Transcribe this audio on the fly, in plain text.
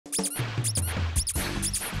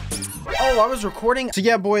Oh, I was recording. So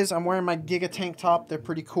yeah, boys, I'm wearing my Giga tank top. They're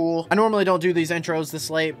pretty cool. I normally don't do these intros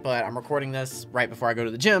this late, but I'm recording this right before I go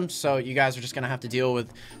to the gym. So you guys are just gonna have to deal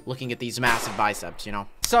with looking at these massive biceps, you know?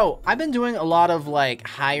 So I've been doing a lot of like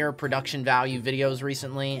higher production value videos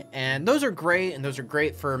recently, and those are great. And those are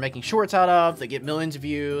great for making shorts out of, that get millions of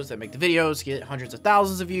views, that make the videos get hundreds of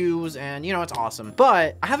thousands of views. And you know, it's awesome.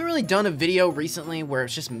 But I haven't really done a video recently where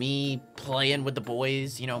it's just me playing with the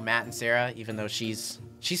boys, you know, Matt and Sarah, even though she's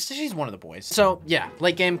one of the boys. So yeah,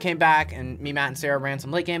 late game came back and me, Matt, and Sarah ran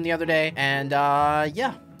some late game the other day. And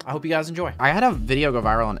yeah, I hope you guys enjoy. I had a video go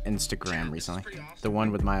viral on Instagram recently. The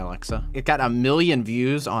one with my Alexa. It got 1 million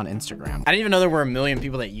views on Instagram. I didn't even know there were 1 million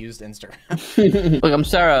people that used Instagram. Look, I'm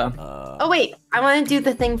Sarah. Oh wait, I want to do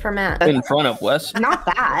the thing for Matt. In front of Wes. Not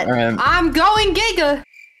that. Right. I'm going Giga.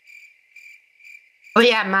 Oh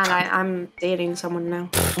yeah, Matt, I'm dating someone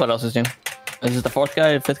now. What else is new? Is it the fourth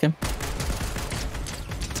guy, fifth game?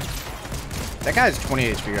 That guy's 20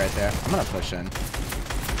 HP right there. I'm gonna push in.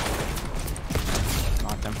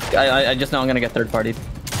 Knocked him. I just know I'm gonna get third partied.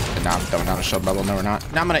 No, I'm throwing down a shield bubble. No, we're not.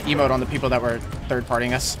 Now I'm gonna emote on the people that were third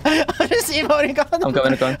partying us. I'm just emoting on them.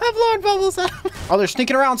 I'm coming. I'm blowing bubbles out. Oh, they're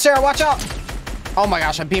sneaking around. Sarah, watch out. Oh my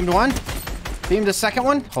gosh, I beamed one. Beamed the second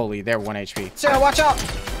one. Holy, they're 1 HP. Sarah, watch out.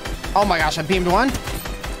 Oh my gosh, I beamed one.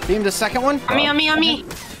 Beamed the second one. On me.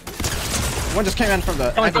 One just came in from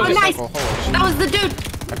the. Oh, nice. That was the dude.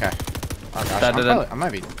 Okay. Oh gosh, I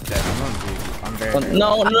might be dead. I'm very.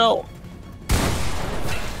 No.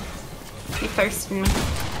 He thirsted me.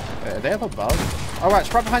 They have a bug. Oh, right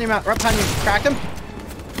behind you, Matt. Right behind you. Cracked him.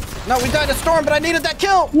 No, we died to storm, but I needed that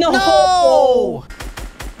kill. No.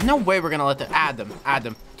 No way we're gonna let them add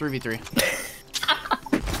them. 3v3.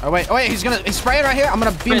 Oh wait, he's spraying right here. I'm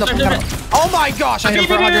gonna beam the. Oh my gosh, I hit him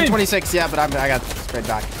for 126. Yeah, but I got sprayed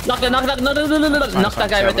back. Knock that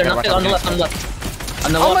guy right there. Knock it on the left.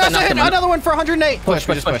 Oh my gosh, I hit another one for 108. Push.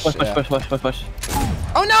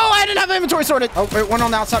 Oh no, I didn't have inventory sorted. Oh, wait, one on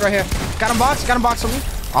the outside right here. Got him boxed for me.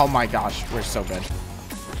 Oh my gosh, we're so good.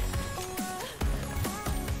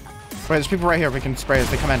 Wait, there's people right here. We can spray as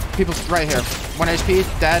they come in. People right here. 1 HP,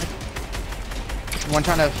 dead. One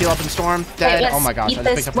trying to heal up in storm, dead. Oh my gosh, I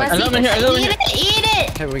just picked up like. Eat it.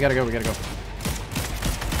 Okay, we gotta go.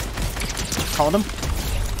 Called him.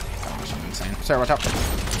 Gosh, I'm insane. Sarah, watch out.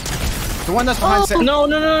 The one that's behind Sarah.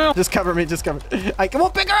 No. Just cover me. Come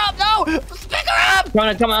on, pick her up. No, pick her up.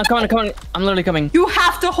 Come on. I'm literally coming. You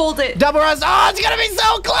have to hold it. Double rest. Oh, it's gonna be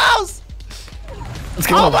so close. Let's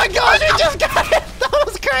go. Oh my gosh, you just got it. That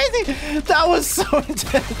was crazy. That was so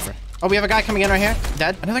intense. Oh, we have a guy coming in right here.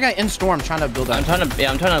 Dead. Another guy in storm trying to build up. I'm trying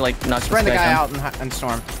to like knock spread the guy out in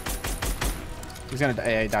storm. He's gonna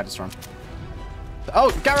die to storm.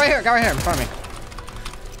 Oh, guy right here in front of me.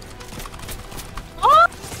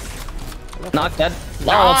 Not dead.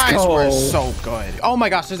 Nice, we're so good. Oh my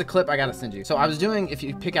gosh, there's a clip I gotta send you. So I was doing, if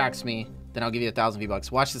you pickaxe me, then I'll give you 1,000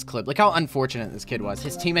 V-Bucks. Watch this clip. Look how unfortunate this kid was.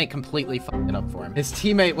 His teammate completely fucked it up for him. His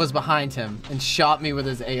teammate was behind him and shot me with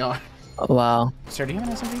his AR. Oh, wow. Sir, do you have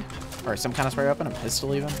an SMG? Or some kind of spray weapon? A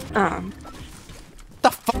pistol even? What the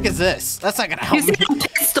fuck is this? That's not gonna help me. He's got a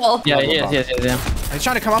pistol. Yeah. He's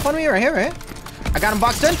trying to come up on me right here, right? I got him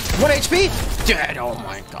boxed in. 1 HP. Dead. Oh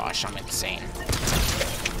my gosh, I'm insane.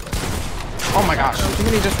 Oh my gosh, too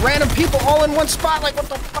many just random people all in one spot. Like, what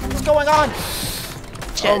the fuck is going on?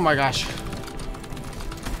 Shit. Oh my gosh.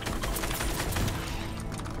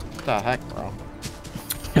 What the heck, bro?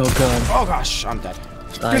 Oh god. Oh gosh, I'm dead.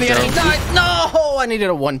 He died. No, I needed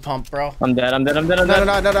a 1 pump, bro. I'm dead.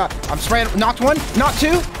 No. I'm spraying. Knocked 1, knocked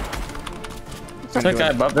 2. There's a guy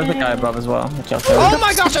above as well. Oh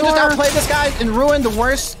my gosh, I just outplayed this guy and ruined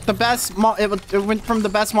the best. It went from the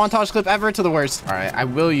best montage clip ever to the worst. All right, I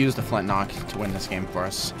will use the flint knock to win this game for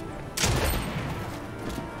us.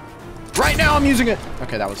 Right now, I'm using it.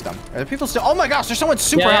 Okay, that was dumb. Are there people still? Oh my gosh, there's someone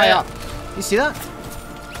super high up. You see that?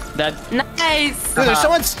 Nice. Dude, there's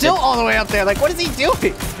someone still all the way up there. Like, what is he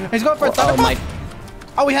doing? He's going for a thunder pump.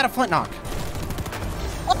 Oh, we had a flint knock.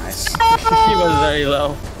 Nice. He was very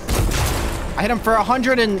low. I hit him for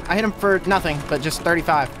 100 and I hit him for nothing, but just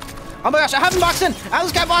 35. Oh my gosh, I have him boxed in. I have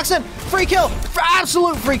this guy boxed in. Free kill.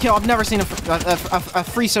 Absolute free kill. I've never seen a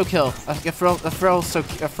free so kill. A frill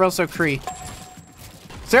so cree.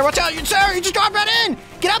 Sarah, watch out. Sarah, you just dropped right in.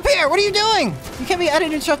 Get up here. What are you doing? You can't be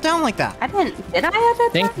editing stuff down like that. Did I edit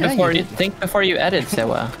that? Think before you edit,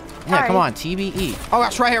 Sarah. Yeah, come on, TBE. Oh,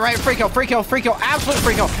 that's right here, right? Free kill, free kill, free kill, absolute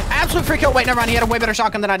free kill, absolute free kill. Wait, never mind. He had a way better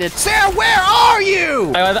shotgun than I did. Sarah, where are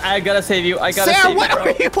you? I gotta save you. I gotta save you, Sarah, bro.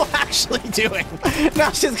 what are you actually doing?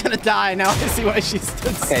 Now she's gonna die. Now I see why she's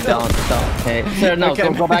stood Okay, still. don't. Okay, Sarah, no,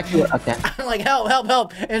 Okay. go back to it. Okay. I'm like, help, help,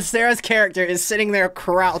 help. And Sarah's character is sitting there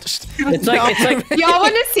crouched. It's like Y'all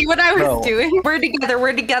want to see what I was Bro. doing?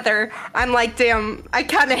 We're together. I'm like, damn, I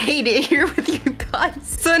kind of hate it here with you guys.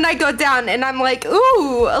 So then I go down and I'm like,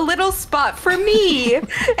 ooh, a little spot for me. And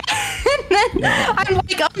then I'm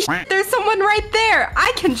like, oh, shit, there's someone right there.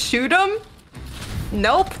 I can shoot him.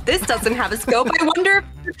 Nope, this doesn't have a scope. I wonder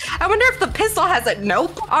if the pistol has it.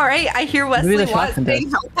 Nope. All right, I hear Maybe the WesleyWAT shotgun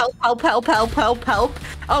saying help.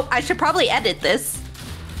 Oh, I should probably edit this.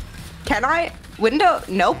 Can I? Window?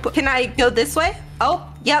 Nope. Can I go this way? Oh,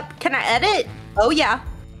 yep. Can I edit? Oh, yeah.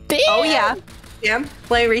 Damn. Oh, yeah. Damn.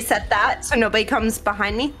 Let me reset that so nobody comes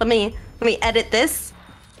behind me. Let me edit this.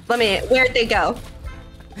 Where'd they go?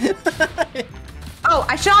 Oh,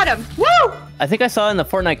 I shot him. Woo! I think I saw in the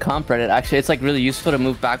Fortnite comp Reddit, actually, it's like really useful to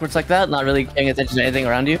move backwards like that, not really paying attention to anything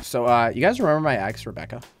around you. So, you guys remember my ex,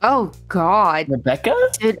 Rebecca? Oh, God. Rebecca?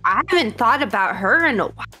 Dude, I haven't thought about her in a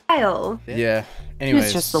while. Yeah. She Anyways.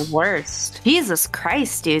 was just the worst. Jesus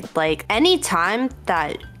Christ, dude. Like, anytime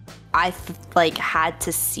that I like had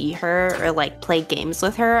to see her or like play games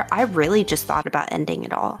with her, I really just thought about ending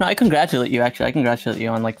it all. No, I congratulate you, actually. I congratulate you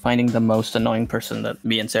on like finding the most annoying person that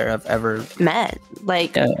me and Sarah have ever Met.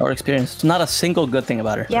 Like, or experienced. Not a single good thing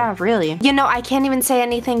about her. yeah, really. You know, I can't even say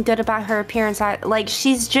anything good about her appearance. Like,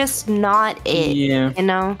 she's just not it. Yeah. You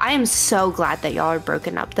know? I am so glad that y'all are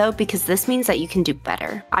broken up, though, because this means that you can do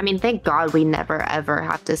better. I mean, thank God we never, ever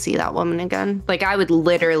have to see that woman again. Like, I would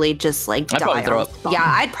literally just, like, I'd die. probably throw on up. spot. Yeah,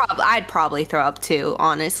 I'd probably throw up, too,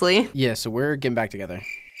 honestly. Yeah, so we're getting back together.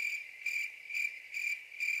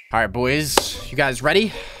 All right, boys. You guys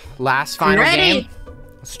ready? Last final ready. game.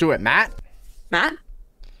 Let's do it, Matt. Matt?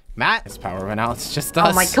 Matt? It's power went out. It's just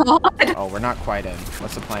us. Oh, my God. Oh, we're not quite in.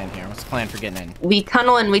 What's the plan here? What's the plan for getting in? We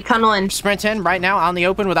tunnel in. Sprint in right now, out in the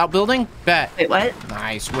open without building? Bet. Wait, what?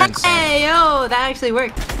 Nice. We're insane. Hey, yo, that actually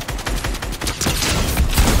worked.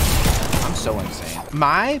 I'm so insane.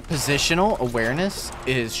 My positional awareness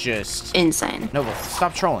is just... Insane. What Nova,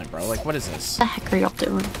 stop trolling, bro. Like, what is this? the heck are y'all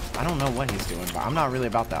doing? I don't know what he's doing, but I'm not really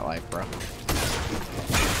about that life, bro.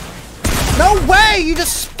 No way! You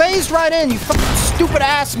just phased right in, you fucking stupid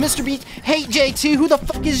ass Mr. B. Hate JT. Who the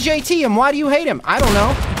fuck is JT and why do you hate him? I don't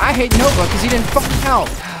know. I hate Nova because he didn't fucking help.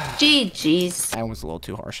 GG's. I was a little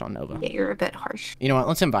too harsh on Nova. Yeah, you're a bit harsh. You know what?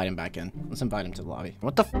 Let's invite him back in. Let's invite him to the lobby.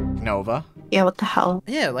 What the f, Nova? Yeah, what the hell?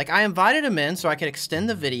 Yeah, like I invited him in so I could extend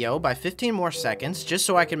the video by 15 more seconds just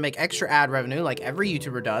so I can make extra ad revenue like every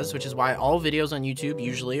YouTuber does, which is why all videos on YouTube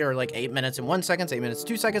usually are like 8 minutes and 1 second, 8 minutes,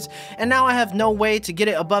 2 seconds. And now I have no way to get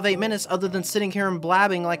it above 8 minutes other than sitting here and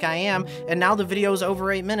blabbing like I am. And now the video is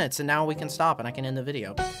over 8 minutes and now we can stop and I can end the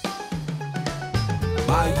video.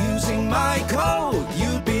 By using my code,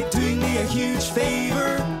 you'd be doing me a huge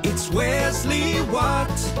favor. It's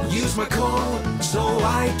WesleyWAT. Use my code so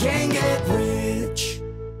I can get rich.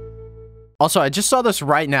 Also, I just saw this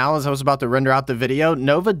right now as I was about to render out the video.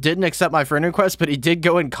 Nova didn't accept my friend request, but he did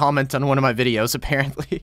go and comment on one of my videos, apparently.